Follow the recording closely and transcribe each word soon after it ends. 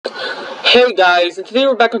Hey guys, and today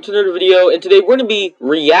we're back on another video, and today we're going to be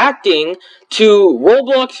reacting to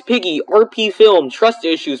Roblox Piggy RP Film Trust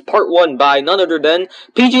Issues Part 1 by none other than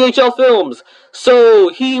PGHL Films. So,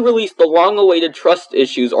 he released the long-awaited Trust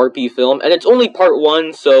Issues RP film, and it's only Part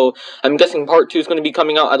 1, so I'm guessing Part 2 is going to be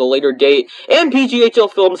coming out at a later date. And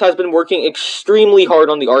PGHL Films has been working extremely hard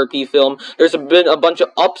on the RP film. There's been a bunch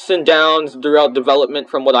of ups and downs throughout development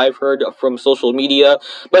from what I've heard from social media,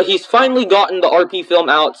 but he's finally gotten the RP film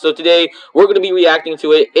out, so today we're going to be reacting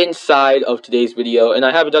to it inside of today's video, and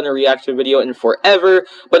I haven't done a reaction video in forever,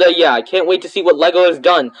 but yeah, I can't wait to see what LEGO has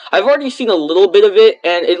done. I've already seen a little bit of it,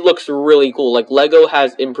 and it looks really cool. Like, LEGO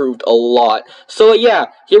has improved a lot. So yeah,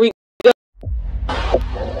 here we go.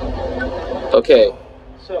 Okay.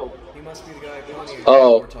 So, he must be the guy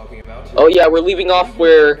we're talking about. Oh yeah, we're leaving off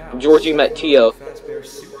where Georgie met Tio.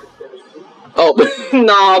 Oh,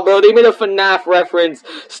 nah, bro, they made a FNAF reference.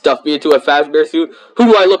 Stuff me into a Fazbear suit. Who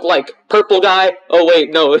do I look like? Purple guy? Oh,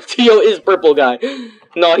 wait, no, Tio is purple guy.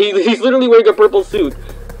 No, he's literally wearing a purple suit.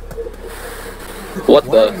 What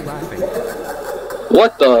the?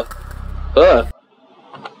 What the?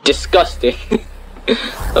 Disgusting.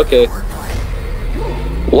 Okay.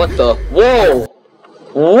 What the? Whoa!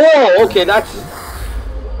 Whoa, okay, that's...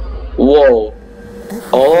 Whoa.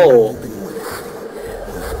 Oh.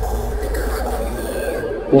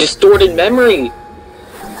 Distorted memory.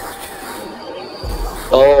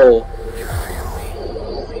 Oh.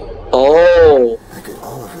 Oh.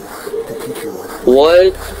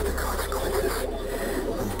 What?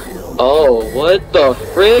 Oh, what the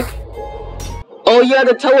frick? Oh yeah,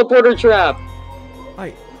 the teleporter trap.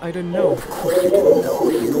 I didn't know.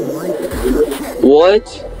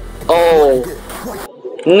 What? Oh.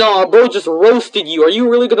 Nah, bro just roasted you. Are you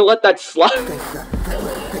really gonna let that slide?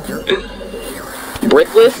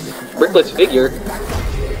 Brickless figure.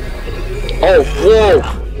 Oh, whoa.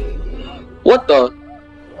 What the?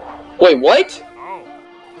 Wait, what?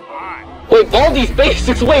 Wait, Baldi's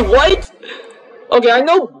Basics, wait, what? Okay, I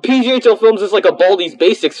know PGHL Films is like a Baldi's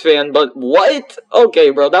Basics fan, but what? Okay,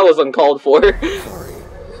 bro, that was uncalled for.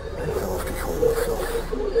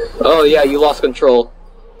 Oh yeah, you lost control.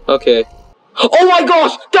 Okay. Oh my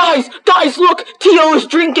gosh! Guys, look! Tio is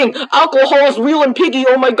drinking! Alcohol is real and Piggy!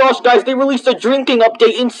 Oh my gosh, guys, they released a drinking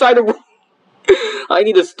update inside of... I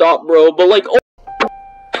need to stop, bro, but like... Oh,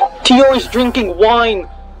 Tio is drinking wine!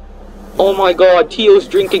 Oh my god, Tio is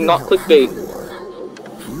drinking, not clickbait.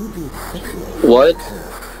 What?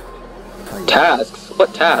 Tasks?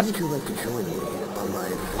 What task?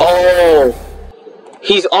 Oh!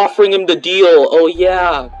 He's offering him the deal, oh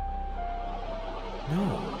yeah!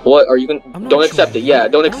 What, are you gonna... Don't accept it, yeah,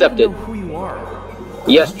 don't accept it. Who you are.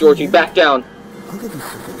 Yes, Georgie, back down.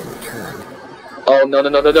 Oh, no,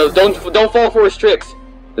 don't fall for his tricks.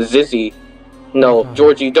 Zizzy. No,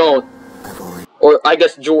 Georgie, don't. Or, I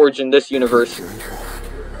guess George in this universe.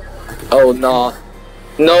 Oh, nah.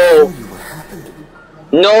 No.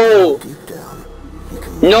 No.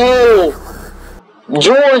 No.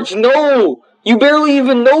 George, no. You barely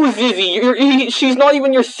even know Zizzy. She's not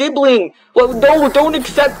even your sibling. Well, no, don't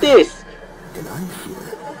accept this.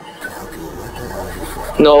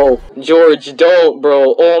 No, George, don't,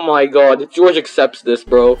 bro. Oh my god, if George accepts this,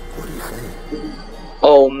 bro.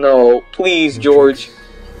 Oh no, please, George.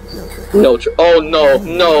 No, oh no,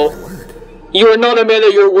 no. You are not a man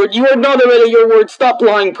of your word. You are not a man of your word. Stop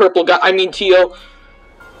lying, purple guy. I mean, Tio.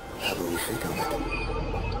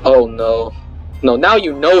 Oh no. No, now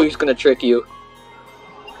you know he's gonna trick you.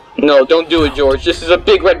 No, don't do it, George. This is a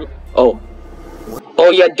big red... Oh.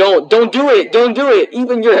 Oh, yeah, don't do it. Don't do it.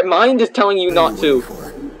 Even your mind is telling you not to.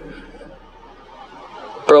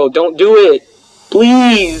 Bro, don't do it.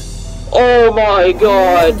 Please. Oh, my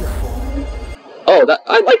God. Oh,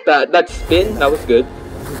 I like that. That spin, that was good.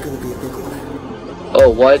 Oh,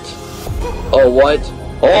 what? Oh, what?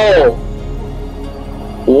 Oh.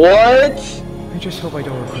 What? I just hope I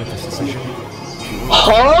don't regret this decision.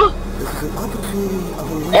 Huh?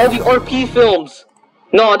 All the RP films.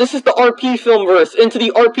 Nah, this is the RP film verse. Into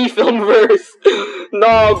the RP film verse.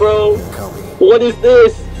 Nah, bro. What is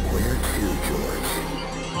this?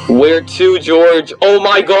 Where to, George? Oh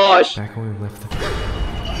my gosh. Back when we left the...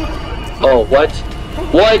 Oh, what?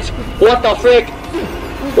 What? What the frick?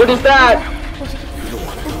 What is that?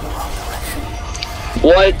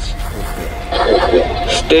 What?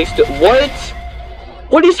 Stay still. What?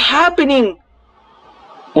 What is happening?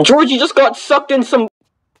 Georgie just got sucked in some...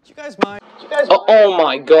 You guys mind? Oh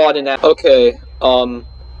my god, and that... Okay,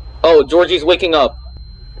 Oh, Georgie's waking up.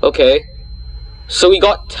 Okay. So he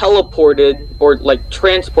got teleported, or, like,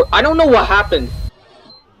 transport... I don't know what happened.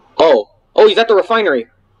 Oh, he's at the refinery.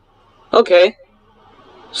 Okay.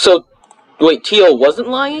 So, Wait, Tio wasn't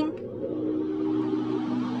lying?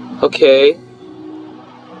 Okay.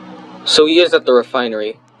 So he is at the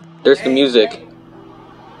refinery. There's the music.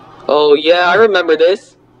 Oh yeah, I remember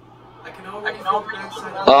this.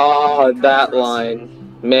 Ah, that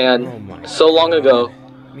line. Man, so long ago.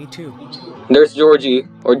 Me too. There's Georgie,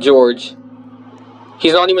 or George.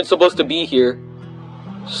 He's not even supposed to be here.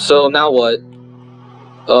 So now what?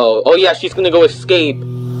 Oh yeah, she's gonna go escape.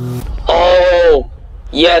 Oh,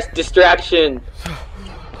 yes, distraction.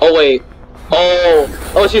 Oh wait.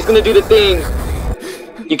 Oh, she's gonna do the thing.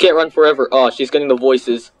 You can't run forever. Oh, she's getting the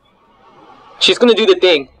voices. She's gonna do the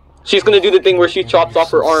thing. She's gonna do the thing where she chops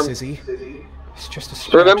off her arm. It's just a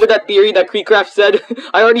stretch. Remember that theory that Creecraft said?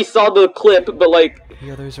 I already saw the clip, but like...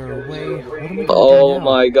 The others are away. What am I gonna Oh do now?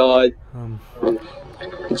 my god.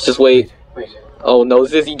 Let's just wait. Oh no,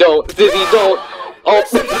 Zizzy, don't! Zizzy, don't! Oh!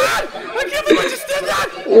 I can't believe I just did that!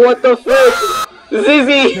 What the frick?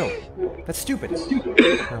 Zizzy! No, that's stupid.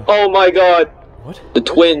 Oh my god. What? The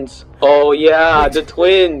twins. Oh yeah, the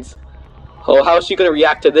twins. Oh, how is she gonna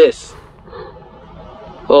react to this?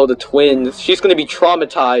 Oh, the twins. She's gonna be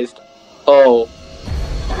traumatized. Oh.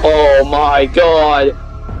 Oh my god.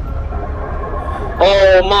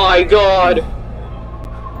 Oh my god.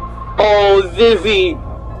 Oh, Zizzy.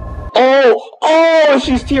 Oh,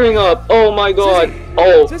 she's tearing up. Oh my god. Zizzy.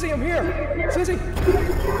 Oh. Zizzy, I'm here! Zizzy!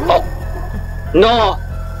 Oh. No.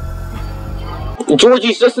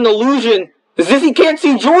 Georgie's just an illusion. Zizzy can't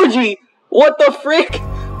see Georgie. What the frick?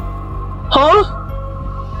 Huh?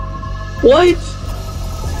 What?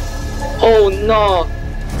 Oh no.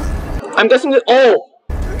 I'm guessing that. Oh.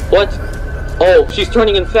 What? Oh, she's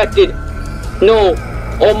turning infected. No.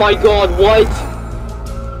 Oh my god, what?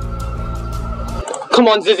 Come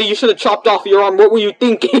on, Zizzy, you should have chopped off your arm. What were you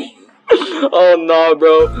thinking? Oh no,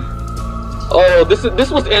 bro. Oh,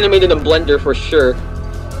 this was animated in Blender for sure.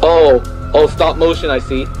 Oh, stop motion, I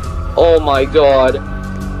see. Oh my god.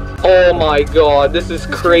 Oh my god, this is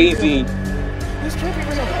crazy. This can't be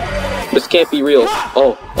real. This can't be real.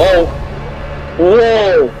 Oh.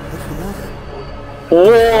 Whoa.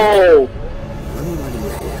 Whoa.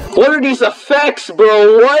 What are these effects,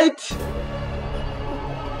 bro? What?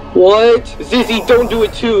 What? Zizzy, don't do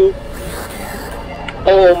it too.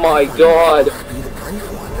 Oh my god.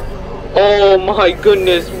 Oh my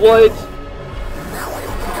goodness, what?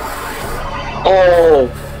 Oh.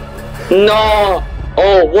 No.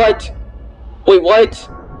 Oh, what? Wait, what?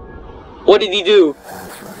 What did he do?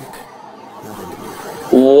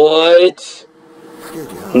 What?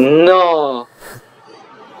 No.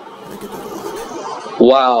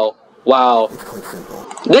 Wow. Wow.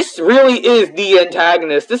 This really is the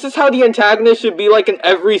antagonist. This is how the antagonist should be like in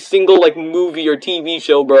every single like movie or TV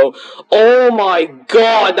show, bro. Oh my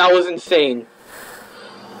god, that was insane.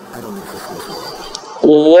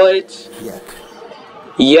 What?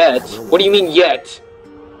 Yet? What do you mean yet?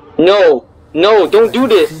 No. No, don't do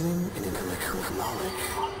this.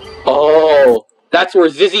 Oh, that's where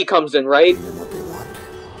Zizzy comes in, right?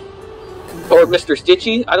 Or Mr.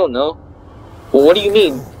 Stitchy? I don't know. Well, what do you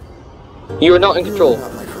mean? You are not in control.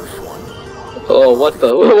 Oh, what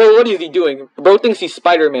the? What is he doing? Bro thinks he's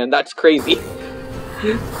Spider-Man. That's crazy.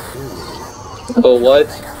 Oh, what?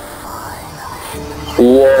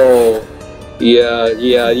 Whoa. Yeah.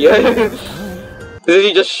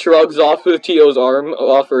 Zizzy just shrugs off with Tio's arm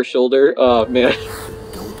off her shoulder. Oh, man.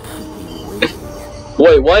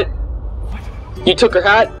 Wait, what? You took her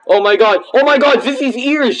hat? Oh my god. Oh my god, Zizzy's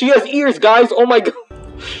ears! She has ears, guys! Oh my god.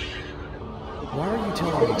 Why are you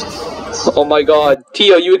telling me this? Oh my god.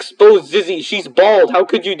 Tio, you exposed Zizzy. She's bald. How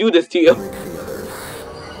could you do this, Tio?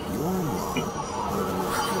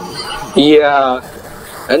 Yeah.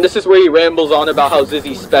 And this is where he rambles on about how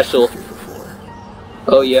Zizzy's special.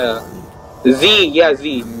 Oh yeah. Z.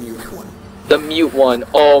 The mute one.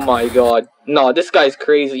 Oh my god. No, this guy's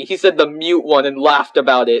crazy. He said the mute one and laughed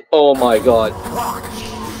about it. Oh my god.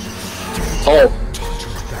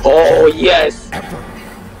 Oh, yes.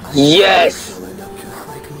 Yes.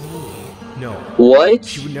 No. What?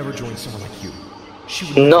 She would never join someone like you. She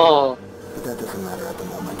would No. But that doesn't matter at the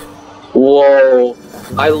moment. Whoa.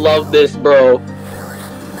 I love this, bro.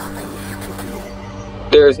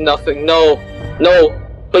 There's nothing. No.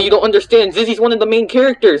 But you don't understand. Zizzy's one of the main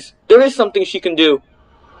characters. There is something she can do.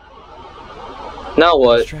 Now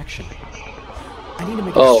what? Distraction. I need to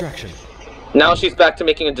make a distraction. Now she's back to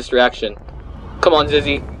making a distraction. Come on,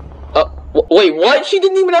 Zizzy. Wait, what? She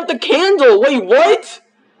didn't even have the candle! Wait, what?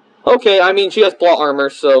 Okay, I mean, she has plot armor,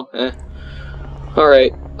 so,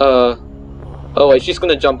 Alright, oh wait, she's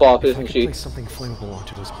gonna jump off, isn't she? Place something flammable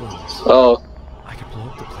onto those balloons. Oh. I could blow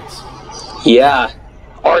up the place. Yeah.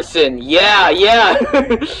 Arson. Yeah.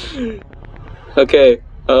 Okay,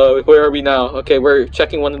 where are we now? Okay, we're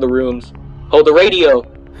checking one of the rooms. Oh, the radio!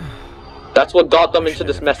 That's what got them into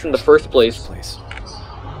this mess in the first place.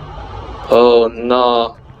 Oh,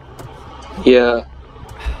 nah. Yeah.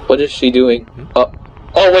 What is she doing?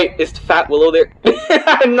 Oh wait, is Fat Willow there?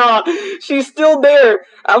 Nah, she's still there!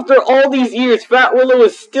 After all these years, Fat Willow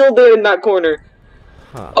is still there in that corner.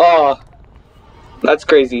 Oh, that's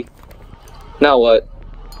crazy. Now what?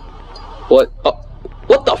 What? Oh,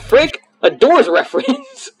 what the frick? A Doors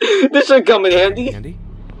reference? This should come in handy.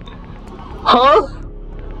 Huh?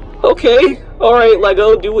 Okay. Alright,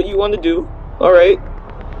 Lego, do what you want to do. Alright.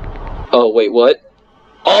 Oh, wait, what?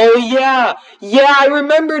 Oh, yeah! Yeah, I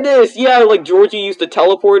remember this! Yeah, like Georgie used the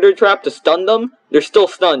teleporter trap to stun them. They're still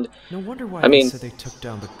stunned. No wonder why they said they took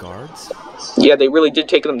down the guards. Yeah, they really did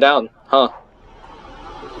take them down. Huh.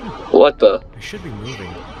 What the? I should be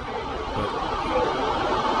moving. But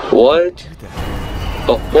what? Do that.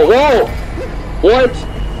 Oh, whoa! What?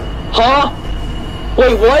 Huh?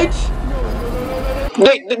 Wait, what?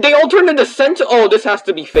 They all turned into Sentinel. Oh, this has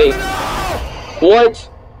to be fake. What?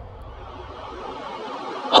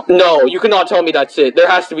 No, you cannot tell me that's it. There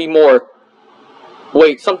has to be more.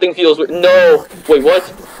 Wait, something feels weird. No. Wait, what?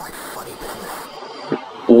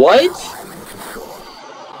 What?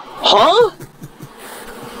 Huh?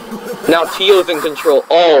 Now Tio's in control.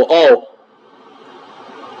 Oh.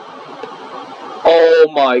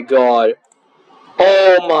 Oh my god.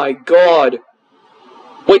 Oh my god.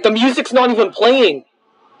 Wait, the music's not even playing.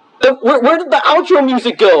 Where did the outro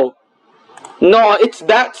music go? No, it's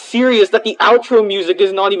that serious that the outro music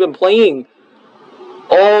is not even playing.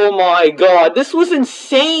 Oh my god, this was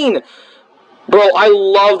insane! Bro, I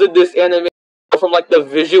loved this anime from like the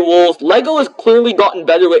visuals. Lego has clearly gotten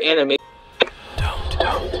better with anime.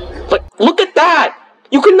 Don't. Like, look at that!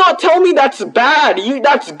 You cannot tell me that's bad!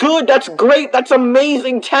 That's good, that's great, that's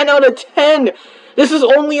amazing, 10 out of 10! This is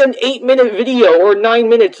only an 8-minute video, or 9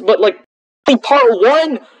 minutes, but like, part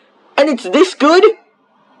 1, and it's this good?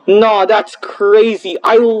 Nah, that's crazy.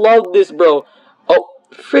 I love this, bro. Oh,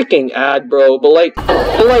 freaking ad, bro. But like,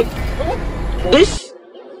 this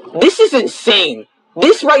is insane.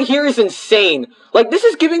 This right here is insane. Like, this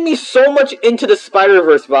is giving me so much Into the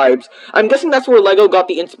Spider-Verse vibes. I'm guessing that's where Lego got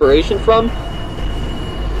the inspiration from.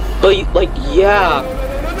 But, like, yeah.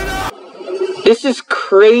 This is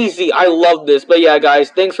crazy. I love this. But yeah, guys,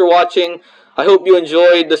 thanks for watching. I hope you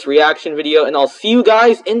enjoyed this reaction video, and I'll see you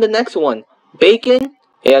guys in the next one. Bacon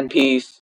and peace.